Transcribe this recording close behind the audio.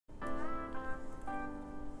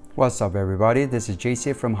What's up everybody, this is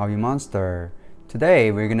JC from Hobby Monster.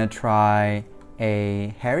 Today we're gonna try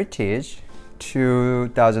a Heritage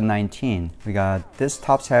 2019. We got this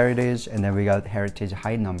Topps Heritage and then we got Heritage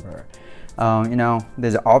High Number.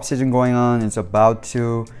 There's an off season going on. It's about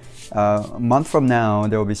to, a month from now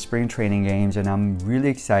there will be spring training games, and I'm really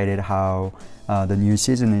excited how the new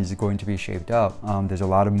season is going to be shaped up. There's a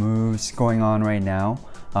lot of moves going on right now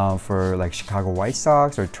for like Chicago White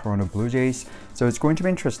Sox or Toronto Blue Jays. So it's going to be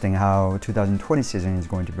interesting how 2020 season is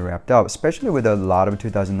going to be wrapped up, especially with a lot of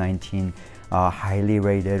 2019 highly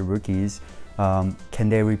rated rookies. Can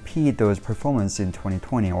they repeat those performances in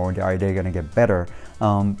 2020, or are they going to get better?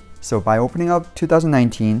 So by opening up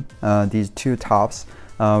 2019, these two tops,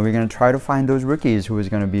 we're going to try to find those rookies who is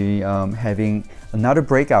going to be having another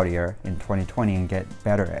breakout year in 2020 and get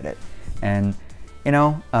better at it. And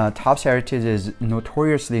Topps Heritage is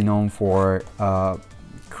notoriously known for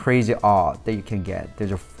crazy odds that you can get.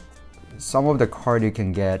 Some of the card you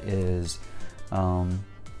can get is I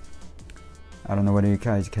don't know whether you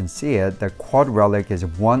guys can see it. The quad relic is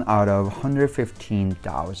 1 out of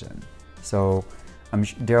 115,000. So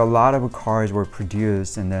there are a lot of cards were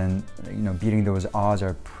produced, and then beating those odds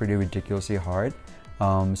are pretty ridiculously hard.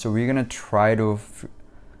 So we're gonna try to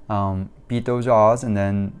beat those odds and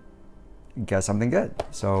then get something good.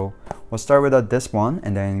 So we'll start with this one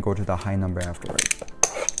and then go to the high number afterwards.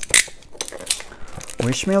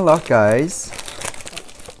 Wish me luck, guys.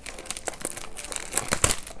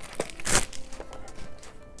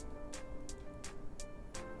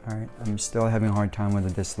 Alright, I'm still having a hard time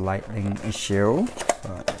with this lighting issue.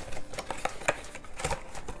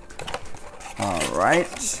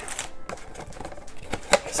 Alright.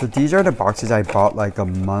 So these are the boxes I bought like a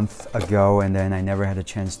month ago, and then I never had a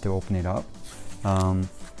chance to open it up.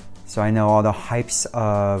 So I know all the hypes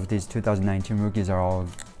of these 2019 rookies are all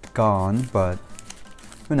gone, but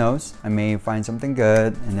who knows? I may find something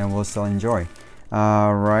good and then we'll still enjoy.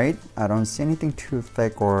 Right, I don't see anything too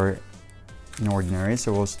thick or ordinary,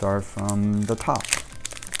 so we'll start from the top.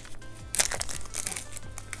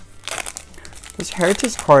 This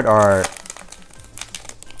Heritage card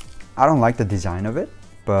I don't like the design of it,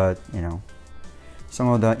 but some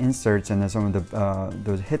of the inserts and then some of the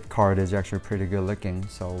those hit card is actually pretty good looking,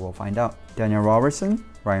 so we'll find out. Daniel Robertson,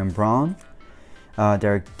 Ryan Braun,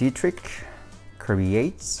 Derek Dietrich, Kirby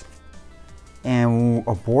Yates, and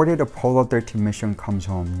aborted Apollo 13 mission comes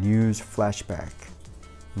home. News flashback.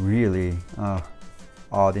 Really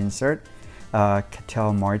odd insert.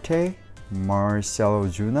 Ketel Marte, Marcelo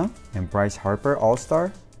Zuna, and Bryce Harper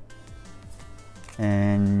All-Star,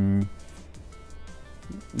 and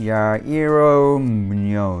Yairo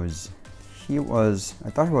Munoz. I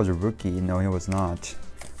thought he was a rookie. No, he was not,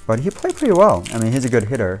 but he played pretty well. I mean, he's a good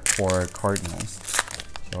hitter for Cardinals.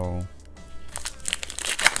 So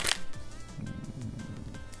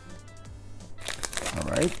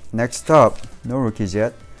alright, next up, no rookies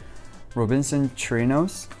yet. Robinson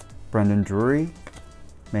Chirinos, Brandon Drury,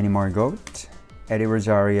 Manny Margot, Eddie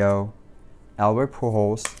Rosario, Albert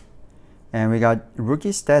Pujols, and we got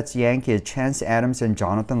rookie stats Yankees, Chance Adams and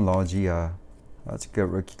Jonathan Loggia. That's a good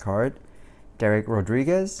rookie card. Derek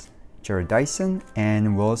Rodriguez, Jared Dyson,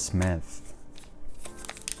 and Will Smith.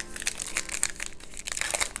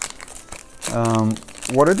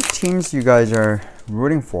 What are the teams you guys are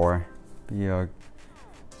rooting for? Be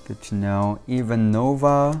good to know. Ivan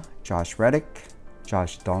Nova, Josh Reddick,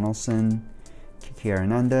 Josh Donaldson, Kiki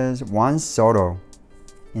Hernandez, Juan Soto.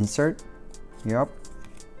 Insert. Yep.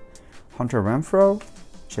 Hunter Renfroe,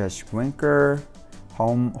 Jess Winker,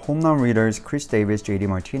 home run readers Chris Davis, JD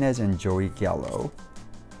Martinez, and Joey Gallo.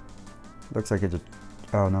 Looks like it's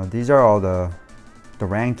oh no, these are all the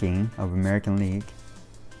ranking of American League.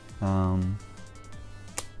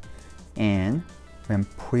 And when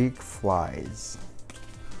Puig flies.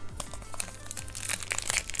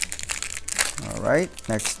 Alright,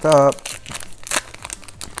 next up.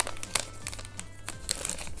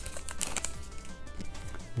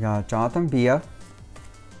 We got Jonathan Villa.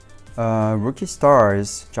 Rookie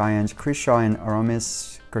stars, Giants, Chris Shaw and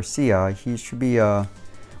Aramis Garcia. He should be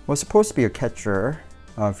was supposed to be a catcher,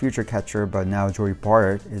 future catcher, but now Joey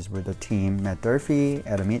Bart is with the team. Matt Durfee,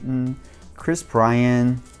 Adam Eaton, Chris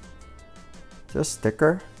Bryan. Just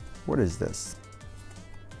sticker? What is this?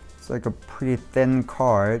 It's like a pretty thin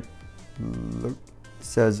card. Look, it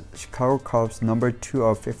says Chicago Cubs number 2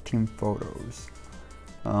 of 15 photos.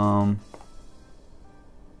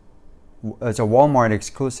 It's a Walmart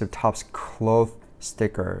exclusive Topps cloth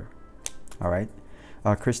sticker. Alright.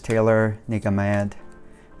 Chris Taylor, Nick Ahmed,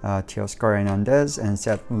 Teoscar Hernandez, and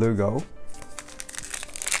Seth Lugo.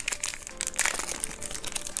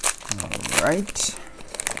 Alright.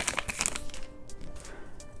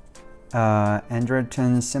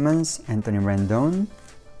 Andrelton Simmons, Anthony Rendon,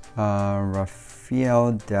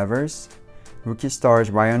 Rafael Devers, rookie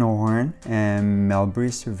stars Ryan O'Hearn and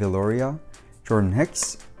Melbris Viloria, Jordan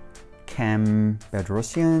Hicks, Cam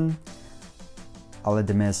Bedrosian,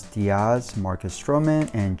 Aledimis Diaz, Marcus Stroman,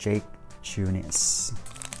 and Jake Junis.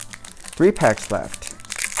 3 packs left.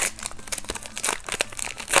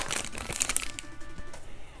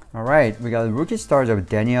 All right, we got rookie stars of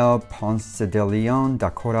Daniel Ponce de Leon,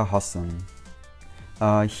 Dakota Hudson.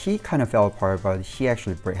 He kind of fell apart, but he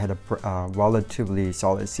actually had a relatively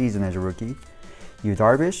solid season as a rookie. Yu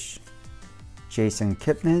Darvish, Jason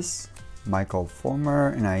Kipnis, Michael Fulmer,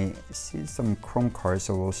 and I see some chrome cards,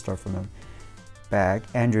 so we'll start from the back.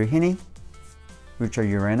 Andrew Heaney, Richard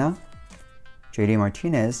Urena, JD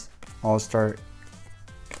Martinez, All-Star,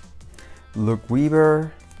 Luke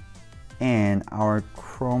Weaver, and our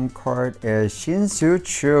chrome card is Shin-Soo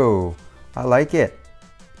Choo. I like it.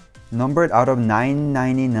 Numbered out of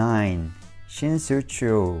 999. Shin-Soo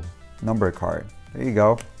Choo number card. There you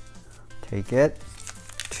go. Take it.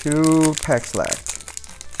 2 packs left.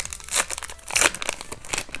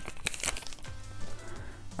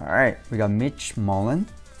 Alright, we got Mitch Mullen,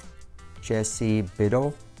 Jesse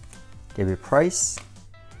Biddle, David Price,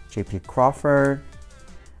 JP Crawford,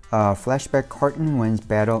 Flashback Carton wins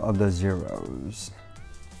Battle of the Zeros.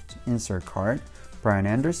 Insert card. Brian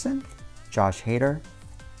Anderson, Josh Hader,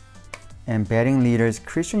 and batting leaders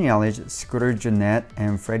Christian Yelich, Scooter Gennett,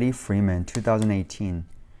 and Freddie Freeman, 2018.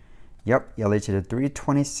 Yep, Yelich is a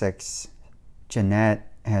 326. Gennett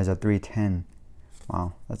has a 310.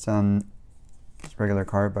 Wow, that's it's a regular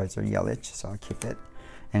card, but it's a Yelich, so I'll keep it.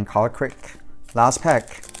 And Kyle Crick. Last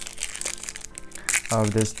pack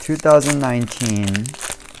of this 2019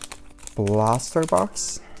 Blaster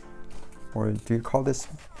Box. Or do you call this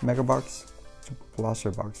Mega Box? It's a Blaster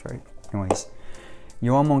Box, right? Anyways.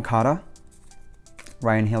 Yoan Moncada,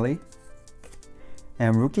 Ryan Healy,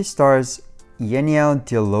 and rookie stars Yeniel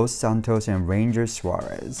De Los Santos and Ranger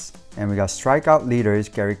Suarez. And we got strikeout leaders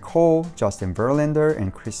Gary Cole, Justin Verlander,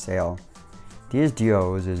 and Chris Sale. These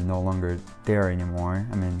duos is no longer there anymore.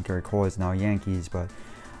 I mean, Gary Cole is now Yankees, but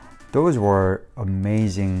those were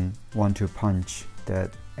amazing 1-2 punch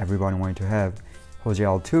that everybody wanted to have. Jose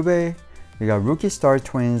Altuve, we got rookie star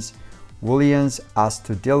twins Williams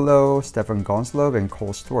Astudillo, Stephen Gonsalves, and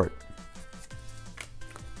Cole Stewart.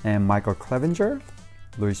 And Michael Clevinger,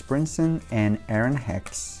 Louis Brinson, and Aaron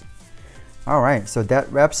Hicks. Alright, so that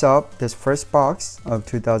wraps up this first box of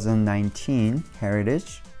 2019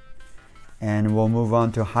 Heritage. And we'll move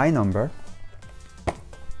on to high number.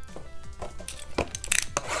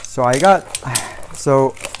 So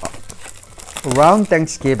around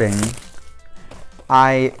Thanksgiving,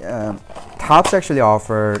 Topps actually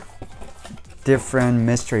offered different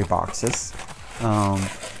mystery boxes. So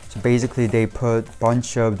basically they put a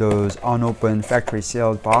bunch of those unopened factory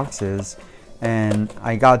sealed boxes, and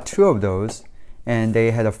I got 2 of those, and they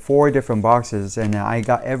had 4 different boxes, and I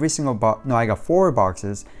got every single box. No, I got 4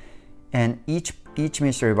 boxes, and each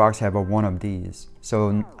mystery box have one of these. So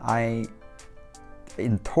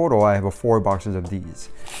in total I have 4 boxes of these.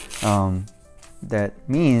 That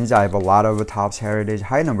means I have a lot of Topps Heritage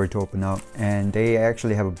high number to open up, and they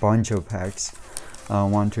actually have a bunch of packs.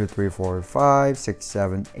 1, 2, 3, 4, 5, 6,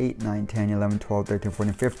 7, 8, 9, 10, 11, 12, 13,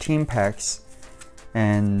 14, 15 packs.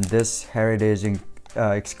 And this Heritage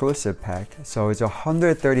exclusive pack. So it's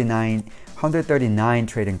 139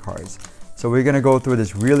 trading cards. So we're gonna go through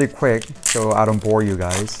this really quick so I don't bore you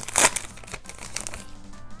guys.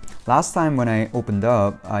 Last time when I opened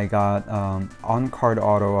up, I got on-card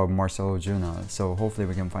auto of Marcell Ozuna, so hopefully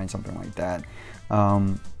we can find something like that.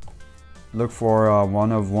 Look for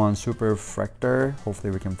 1-of-1 Super Refractor,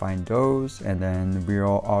 hopefully we can find those, and then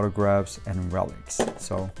real autographs and relics.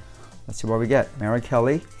 So let's see what we get. Merrill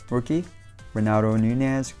Kelly, rookie, Renato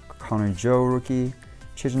Nunez, Connor Joe, rookie,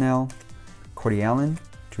 Chisnell, Cody Allen,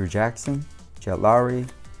 Drew Jackson, Jet Lowry,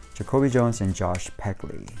 Jacoby Jones, and Josh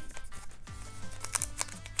Peckley.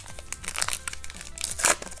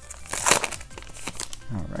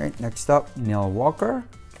 Alright, next up, Neil Walker,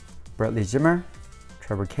 Bradley Zimmer,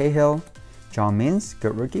 Trevor Cahill, John Means,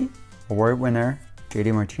 good rookie, award winner,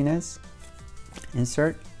 JD Martinez,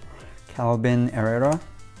 insert, Calvin Herrera,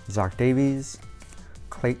 Zach Davies,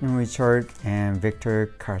 Clayton Richard, and Victor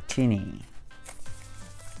Cartini.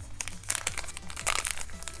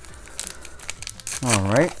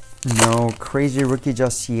 Alright, no crazy rookie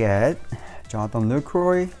just yet. Jonathan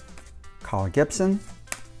Lucroy, Kyle Gibson,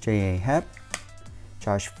 J.A. Happ,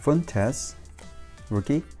 Josh Fuentes,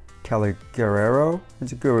 rookie, Kelly Guerrero,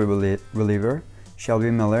 is a good reliever,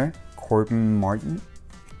 Shelby Miller, Corbin Martin,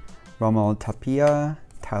 Rommel Tapia,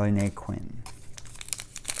 Tyler Naquin.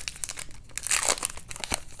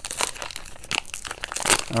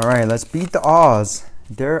 All right, let's beat the odds.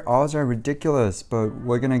 Their odds are ridiculous, but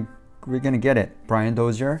we're gonna get it. Brian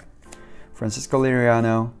Dozier, Francisco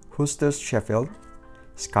Liriano, Justus Sheffield,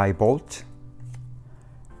 Sky Bolt,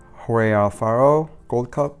 Jorge Alfaro,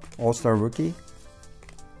 Gold Cup, All-Star Rookie,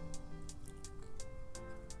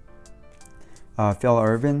 Phil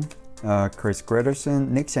Irvin, Chris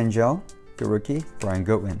Grederson, Nick Senzel, good rookie, Brian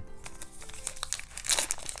Goodwin.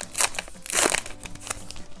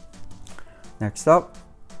 Next up,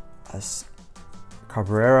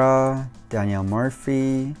 Cabrera, Daniel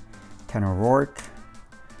Murphy, Tanner Rourke,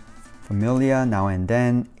 Familia, Now and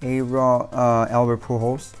Then, Albert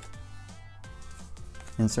Pujols,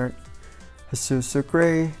 insert, Jesus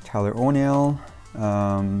Sucre, Tyler O'Neill,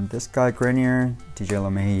 this guy Grenier, DJ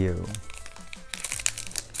LeMahieu.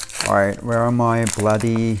 Alright, where are my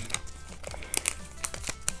bloody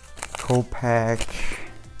Kopech,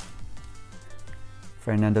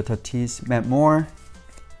 Fernando Tatis, Matt Moore,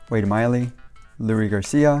 Wade Miley, Luis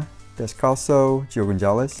Garcia, Descalso, Gio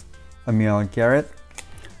Gonzalez, Emil Garrett,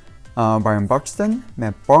 Byron Buxton,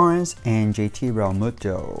 Matt Barnes, and JT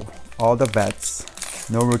Realmuto. All the vets.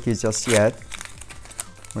 No rookies just yet.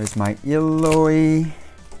 Where's my Eloy?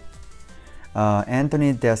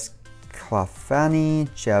 Anthony Desclafani,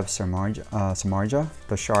 Jeff Samardzija,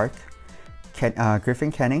 the Shark,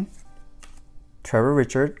 Griffin Canning, Trevor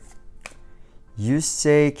Richard,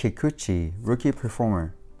 Yusei Kikuchi, rookie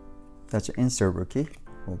performer. That's an insert rookie.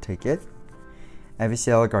 We'll take it.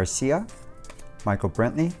 Avisail Garcia, Michael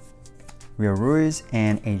Brantley, Rio Ruiz,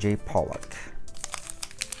 and AJ Pollock.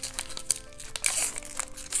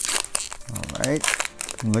 Alright.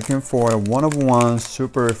 I'm looking for a one-of-one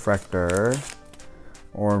super refractor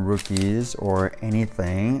or rookies or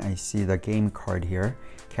anything. I see the game card here.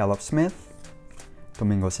 Caleb Smith,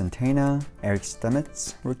 Domingo Santana, Eric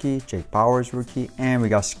Stemets, rookie, Jake Bowers, rookie, and we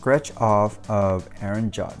got scratch off of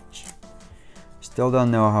Aaron Judge. Still don't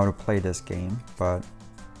know how to play this game, but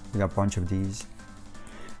we got a bunch of these.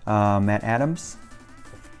 Matt Adams,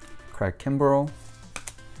 Craig Kimbrell,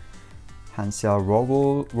 Hansel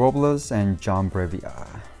Robles, and John Brevia.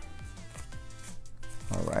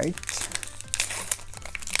 All right.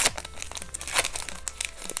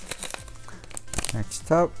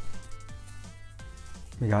 Next up,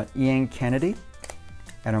 we got Ian Kennedy,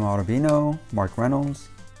 Adam Ottavino, Mark Reynolds,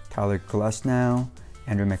 Tyler Glasnow,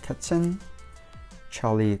 Andrew McKesson,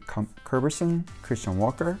 Charlie Kerberson, Christian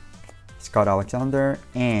Walker, Scott Alexander,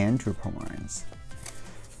 and Drew Pomeranz.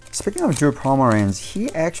 Speaking of Drew Pomeranz, he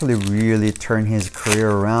actually really turned his career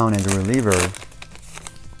around as a reliever.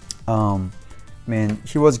 I mean,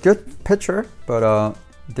 he was a good pitcher, but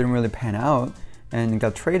didn't really pan out, and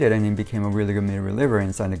got traded, and he became a really good mid-reliever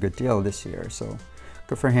and signed a good deal this year. So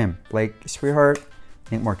good for him. Blake Swihart,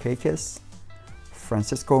 Nick Markakis,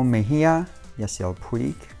 Francisco Mejia, Yasiel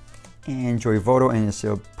Puig, and Joey Votto and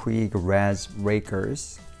Yasiel Puig Raz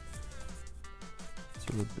Rakers. So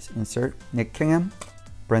we'll just insert Nick Kingham,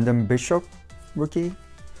 Brendan Bishop, rookie,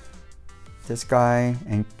 this guy,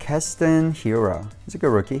 and Keston Hiura. He's a good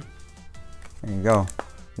rookie. There you go.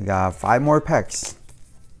 We got 5 more packs.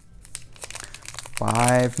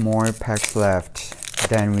 5 more packs left.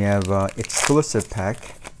 Then we have an exclusive pack.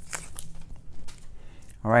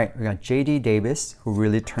 All right, we got JD Davis, who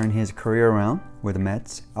really turned his career around with the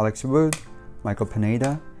Mets. Alex Wood, Michael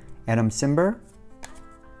Pineda, Adam Simber,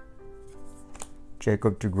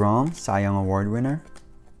 Jacob deGrom, Cy Young Award winner.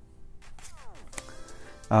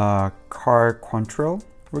 Carl Quantrill,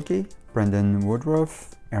 rookie, Brendan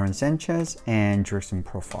Woodruff, Aaron Sanchez, and Jerson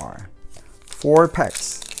Profar. 4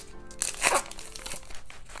 packs.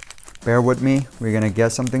 Bear with me, we're gonna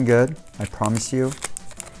get something good, I promise you.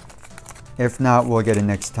 If not, we'll get it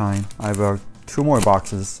next time. I have 2 more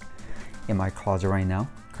boxes in my closet right now.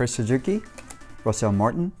 Chris Suzuki, Russell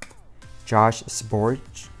Martin, Josh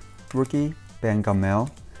Sporge, rookie, Ben Gamel,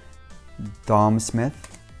 Dom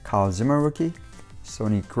Smith, Kyle Zimmer, rookie,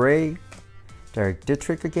 Sonny Gray, Derek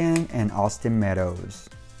Dietrich again, and Austin Meadows.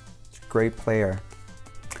 Great player.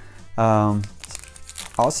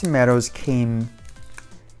 Austin Meadows came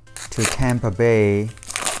to Tampa Bay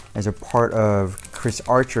as a part of Chris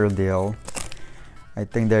Archer deal. I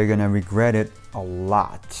think they're gonna regret it a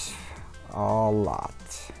lot.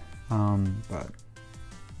 But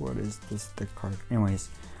what is this, the card? Anyways,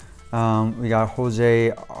 we got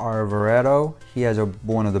Jose Alvarado. He has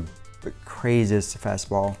one of the craziest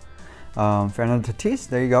fastball. Fernando Tatis,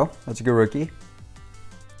 there you go. That's a good rookie.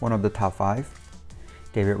 One of the top 5.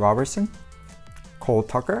 David Robertson, Cole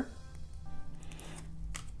Tucker,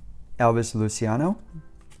 Elvis Luciano,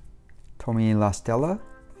 Tommy La Stella,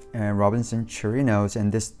 and Robinson Chirinos,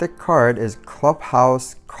 and this thick card is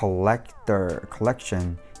Clubhouse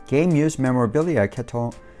Collection Game Used Memorabilia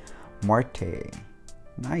Ketel Marte.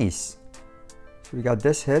 Nice. So we got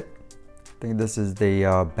this hit. I think this is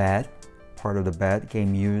the bat, part of the bat,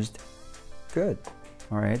 Game Used. Good.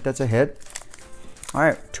 All right, that's a hit. All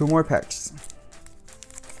right, 2 more packs.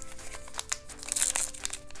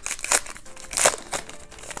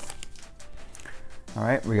 All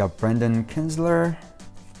right, we got Brendan Kinsler,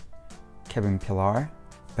 Kevin Pillar,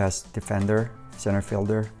 best defender, center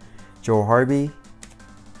fielder, Joe Harvey,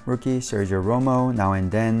 rookie, Sergio Romo, now and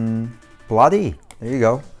then, Bloody, there you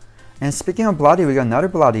go. And speaking of Bloody, we got another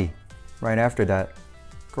Bloody right after that.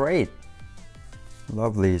 Great,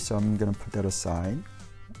 lovely, so I'm gonna put that aside.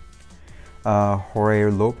 Jorge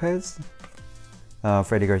Lopez,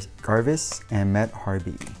 Freddie Garvis, and Matt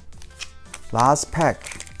Harvey. Last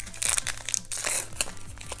pack.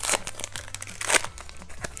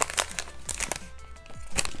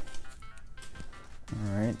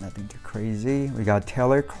 Alright, nothing too crazy. We got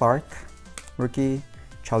Taylor Clark, rookie,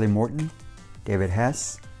 Charlie Morton, David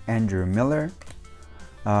Hess, Andrew Miller,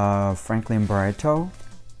 Franklin Barreto,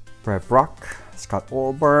 Brett Brock, Scott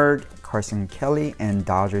Orberg, Carson Kelly, and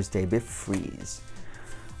Dodgers David Freese.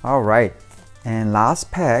 Alright, and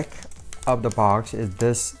last pack of the box is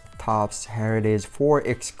this Topps Heritage 4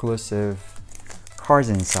 exclusive cards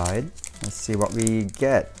inside. Let's see what we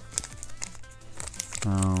get.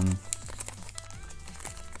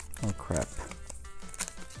 Oh crap.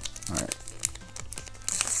 Alright.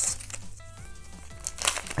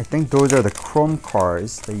 I think those are the chrome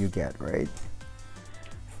cards that you get, right?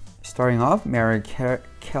 Starting off, Mary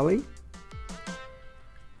Kelly,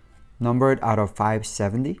 numbered out of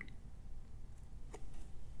 570.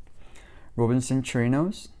 Robinson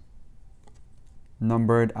Chirinos,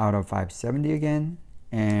 numbered out of 570 again.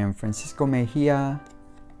 And Francisco Mejia,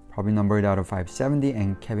 probably numbered out of 570.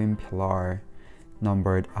 And Kevin Pillar,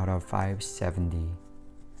 numbered out of 570.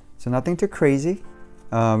 So nothing too crazy.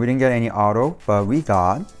 We didn't get any auto, but we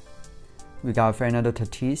got Fernando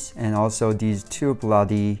Tatis and also these 2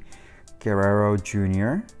 Bloody Guerrero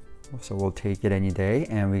Jr. So we'll take it any day.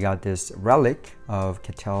 And we got this relic of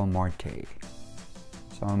Ketel Marte.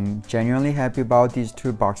 So I'm genuinely happy about these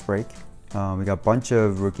 2 box break. We got a bunch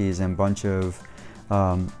of rookies and bunch of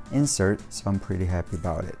inserts, so I'm pretty happy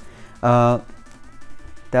about it.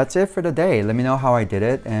 That's it for the day. Let me know how I did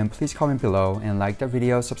it, and please comment below and like the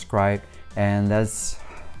video, subscribe, and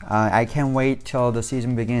I can't wait till the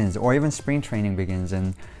season begins or even spring training begins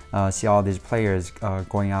and see all these players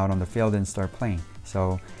going out on the field and start playing.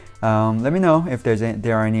 So let me know if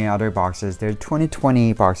there are any other boxes. There's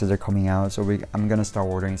 2020 boxes are coming out, so I'm gonna start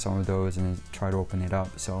ordering some of those and try to open it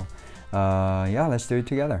up. So yeah, let's do it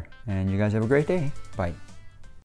together, and you guys have a great day. Bye.